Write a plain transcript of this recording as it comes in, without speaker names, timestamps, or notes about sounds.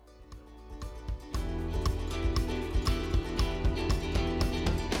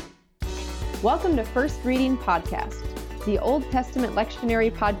Welcome to First Reading Podcast, the Old Testament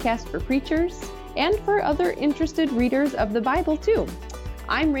lectionary podcast for preachers and for other interested readers of the Bible too.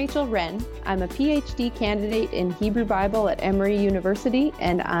 I'm Rachel Wren. I'm a PhD candidate in Hebrew Bible at Emory University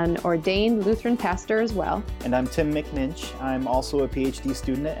and an ordained Lutheran pastor as well. And I'm Tim McNinch. I'm also a PhD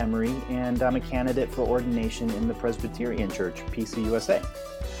student at Emory, and I'm a candidate for ordination in the Presbyterian Church, PCUSA.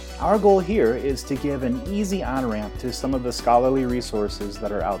 Our goal here is to give an easy on-ramp to some of the scholarly resources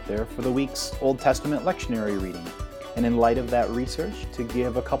that are out there for the week's Old Testament lectionary reading. And in light of that research, to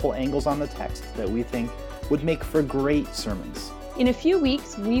give a couple angles on the text that we think would make for great sermons. In a few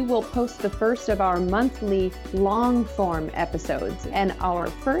weeks, we will post the first of our monthly long-form episodes, and our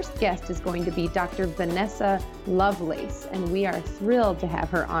first guest is going to be Dr. Vanessa Lovelace, and we are thrilled to have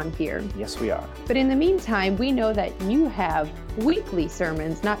her on here. Yes, we are. But in the meantime, we know that you have weekly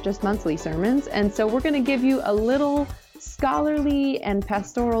sermons, not just monthly sermons, and so we're going to give you a little scholarly and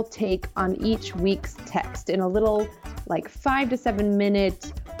pastoral take on each week's text in a little, 5 to 7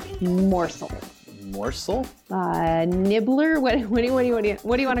 minute morsel. Morsel? Nibbler? What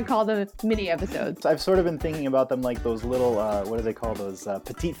do you want to call the mini episodes? I've sort of been thinking about them like those little, what do they call those,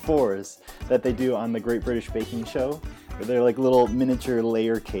 petite fours that they do on the Great British Baking Show. They're like little miniature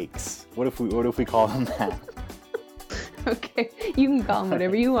layer cakes. What if we call them that? Okay, you can call them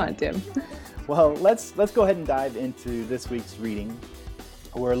whatever you want, Tim. Well, let's go ahead and dive into this week's reading.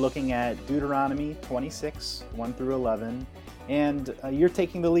 We're looking at Deuteronomy 26, 1 through 11, and you're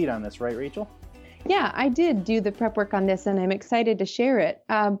taking the lead on this, right, Rachel? Yeah, I did do the prep work on this, and I'm excited to share it.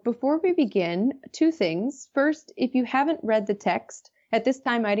 Before we begin, two things. First, if you haven't read the text, at this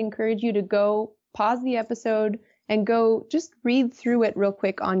time, I'd encourage you to go pause the episode and go just read through it real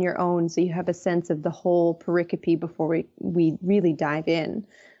quick on your own so you have a sense of the whole pericope before we really dive in.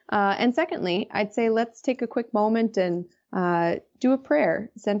 And secondly, I'd say let's take a quick moment and do a prayer,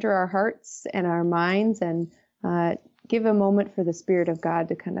 center our hearts and our minds, and give a moment for the Spirit of God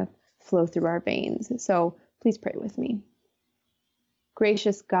to kind of flow through our veins. So please pray with me.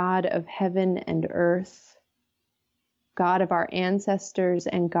 Gracious God of heaven and earth, God of our ancestors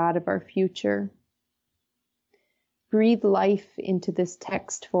and God of our future, breathe life into this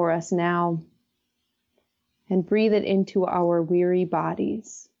text for us now and breathe it into our weary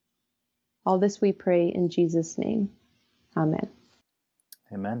bodies. All this we pray in Jesus' name. Amen.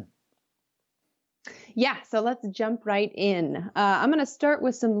 Amen. Yeah, so let's jump right in. I'm going to start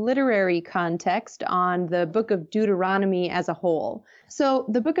with some literary context on the book of Deuteronomy as a whole. So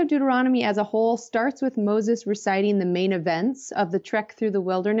the book of Deuteronomy as a whole starts with Moses reciting the main events of the trek through the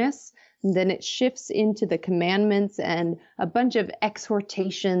wilderness. And then it shifts into the commandments and a bunch of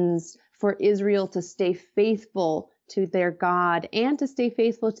exhortations for Israel to stay faithful to their God and to stay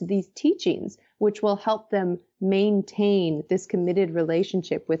faithful to these teachings, which will help them maintain this committed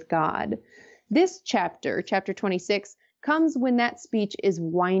relationship with God. This chapter 26, comes when that speech is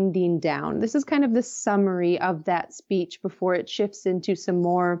winding down. This is kind of the summary of that speech before it shifts into some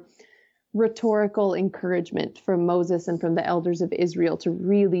more rhetorical encouragement from Moses and from the elders of Israel to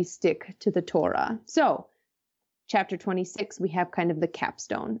really stick to the Torah. So, chapter 26, we have kind of the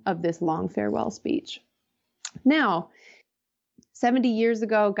capstone of this long farewell speech. Now, 70 years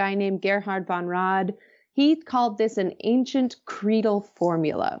ago, a guy named Gerhard von Rad, he called this an ancient creedal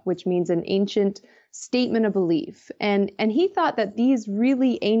formula, which means an ancient statement of belief. And he thought that these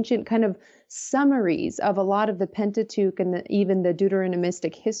really ancient kind of summaries of a lot of the Pentateuch and even the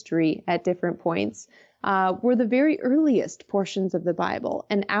Deuteronomistic history at different points were the very earliest portions of the Bible.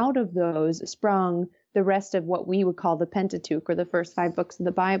 And out of those sprung the rest of what we would call the Pentateuch, or the first 5 books of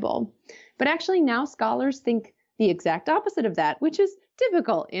the Bible. But actually now scholars think the exact opposite of that, which is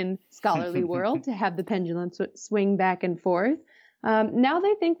typical in scholarly world to have the pendulum swing back and forth. Now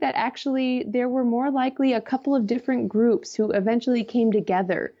they think that actually there were more likely a couple of different groups who eventually came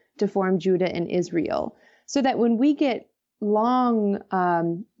together to form Judah and Israel. So that when we get long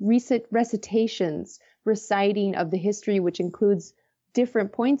recitations, reciting of the history, which includes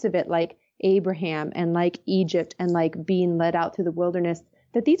different points of it, like Abraham and like Egypt and like being led out through the wilderness,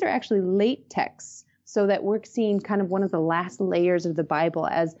 that these are actually late texts, so that we're seeing kind of one of the last layers of the Bible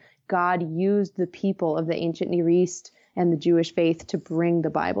as God used the people of the ancient Near East and the Jewish faith to bring the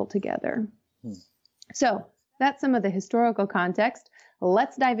Bible together. So that's some of the historical context.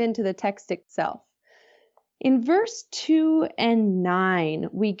 Let's dive into the text itself. In verse 2 and 9,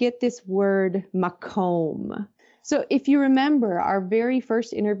 we get this word makom. So if you remember our very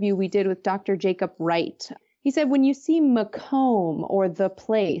first interview we did with Dr. Jacob Wright, he said, when you see makom, or the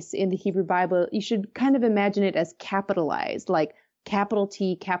place in the Hebrew Bible, you should kind of imagine it as capitalized, like capital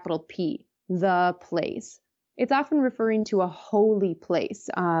T, capital P, the place. It's often referring to a holy place,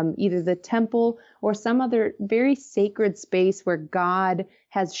 either the temple or some other very sacred space where God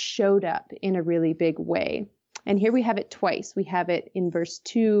has showed up in a really big way. And here we have it twice. We have it in verse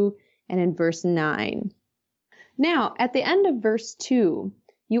 2 and in verse 9. Now, at the end of verse 2,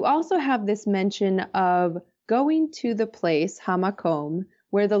 you also have this mention of going to the place, Hamakom,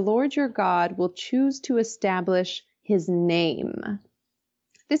 where the Lord your God will choose to establish his name.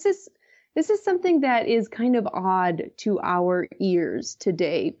 This is something that is kind of odd to our ears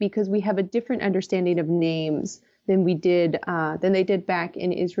today because we have a different understanding of names than they did back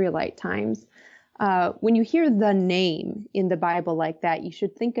in Israelite times. When you hear the name in the Bible like that, you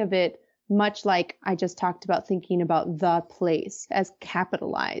should think of it much like I just talked about, thinking about the place as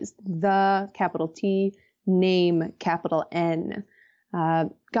capitalized, the capital T, name, capital N.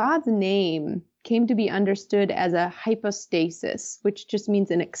 God's name came to be understood as a hypostasis, which just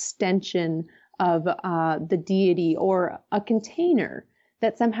means an extension of the deity, or a container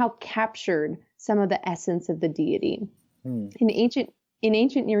that somehow captured some of the essence of the deity. In ancient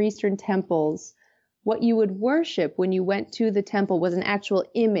Near Eastern temples, what you would worship when you went to the temple was an actual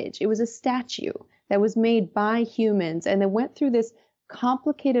image. It was a statue that was made by humans and then went through this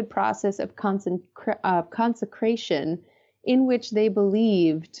complicated process of consecration in which they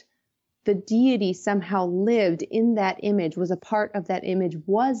believed the deity somehow lived in that image, was a part of that image,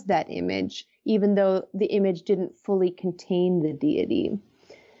 was that image, even though the image didn't fully contain the deity.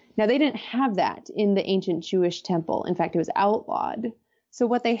 Now, they didn't have that in the ancient Jewish temple. In fact, it was outlawed. So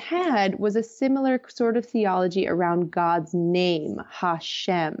what they had was a similar sort of theology around God's name,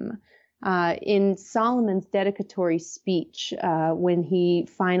 Hashem. In Solomon's dedicatory speech, when he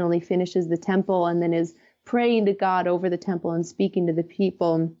finally finishes the temple and then is praying to God over the temple and speaking to the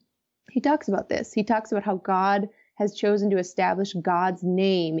people, he talks about this. He talks about how God has chosen to establish God's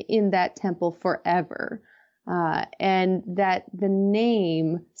name in that temple forever. And that the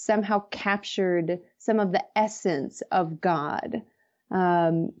name somehow captured some of the essence of God.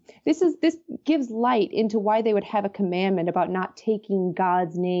 This gives light into why they would have a commandment about not taking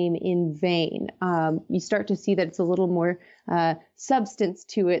God's name in vain. You start to see that it's a little more substance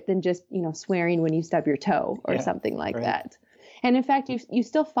to it than just swearing when you stub your toe or something like that. And in fact, you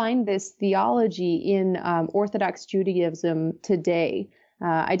still find this theology in Orthodox Judaism today.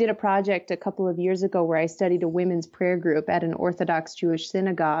 I did a project a couple of years ago where I studied a women's prayer group at an Orthodox Jewish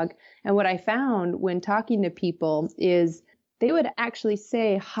synagogue. And what I found when talking to people is they would actually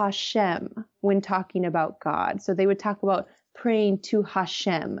say Hashem when talking about God. So they would talk about praying to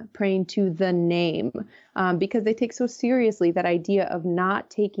Hashem, praying to the name, because they take so seriously that idea of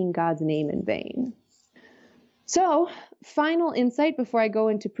not taking God's name in vain. So, final insight before I go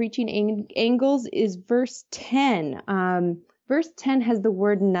into preaching angles is verse 10. Verse 10 has the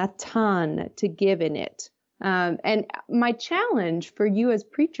word Natan, to give, in it. And my challenge for you as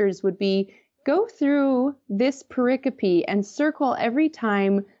preachers would be, go through this pericope and circle every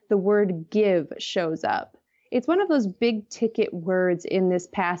time the word give shows up. It's one of those big ticket words in this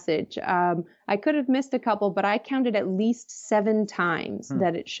passage. I could have missed a couple, but I counted at least 7 times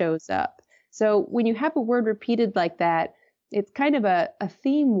that it shows up. So when you have a word repeated like that, it's kind of a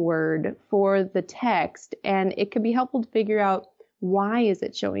theme word for the text, and it can be helpful to figure out, why is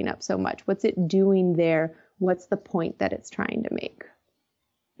it showing up so much? What's it doing there? What's the point that it's trying to make?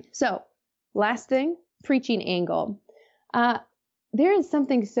 So, last thing, preaching angle. There is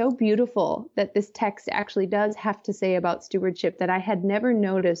something so beautiful that this text actually does have to say about stewardship that I had never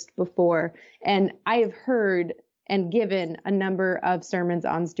noticed before, and I have heard and given a number of sermons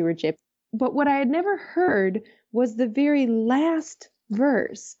on stewardship. But what I had never heard was the very last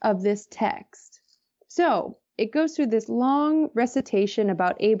verse of this text. So it goes through this long recitation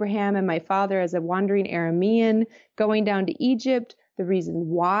about Abraham and my father as a wandering Aramean going down to Egypt, the reason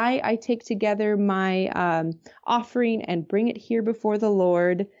why I take together my offering and bring it here before the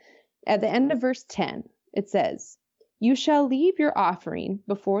Lord. At the end of verse 10, it says, "You shall leave your offering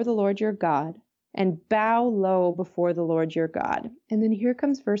before the Lord your God and bow low before the Lord your God." And then here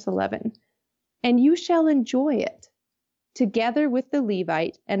comes verse 11. "And you shall enjoy it, together with the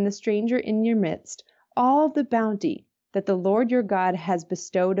Levite and the stranger in your midst, all the bounty that the Lord your God has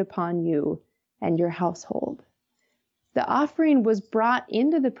bestowed upon you and your household." The offering was brought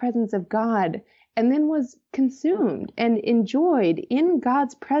into the presence of God and then was consumed and enjoyed in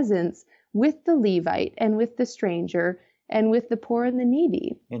God's presence with the Levite and with the stranger and with the poor and the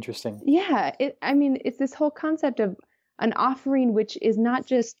needy. Interesting. Yeah, it's this whole concept of an offering which is not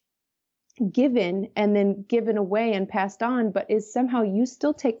just given and then given away and passed on, but is somehow you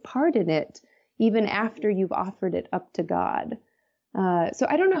still take part in it even after you've offered it up to God. So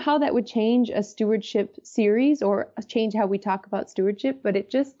I don't know how that would change a stewardship series or change how we talk about stewardship, but it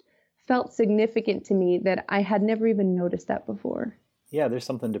just felt significant to me that I had never even noticed that before. Yeah, there's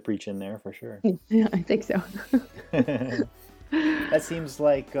something to preach in there for sure. Yeah, I think so. That seems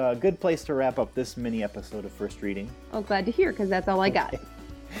like a good place to wrap up this mini episode of First Reading. Oh, glad to hear, because that's all I got.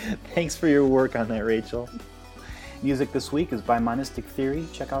 Thanks for your work on that, Rachel. Music this week is by Monistic Theory.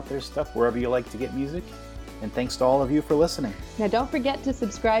 Check out their stuff wherever you like to get music. And thanks to all of you for listening. Now, don't forget to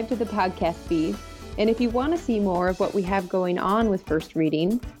subscribe to the podcast feed. And if you want to see more of what we have going on with First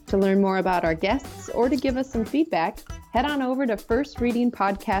Reading, to learn more about our guests, or to give us some feedback, head on over to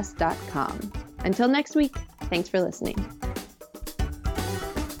firstreadingpodcast.com. Until next week, thanks for listening.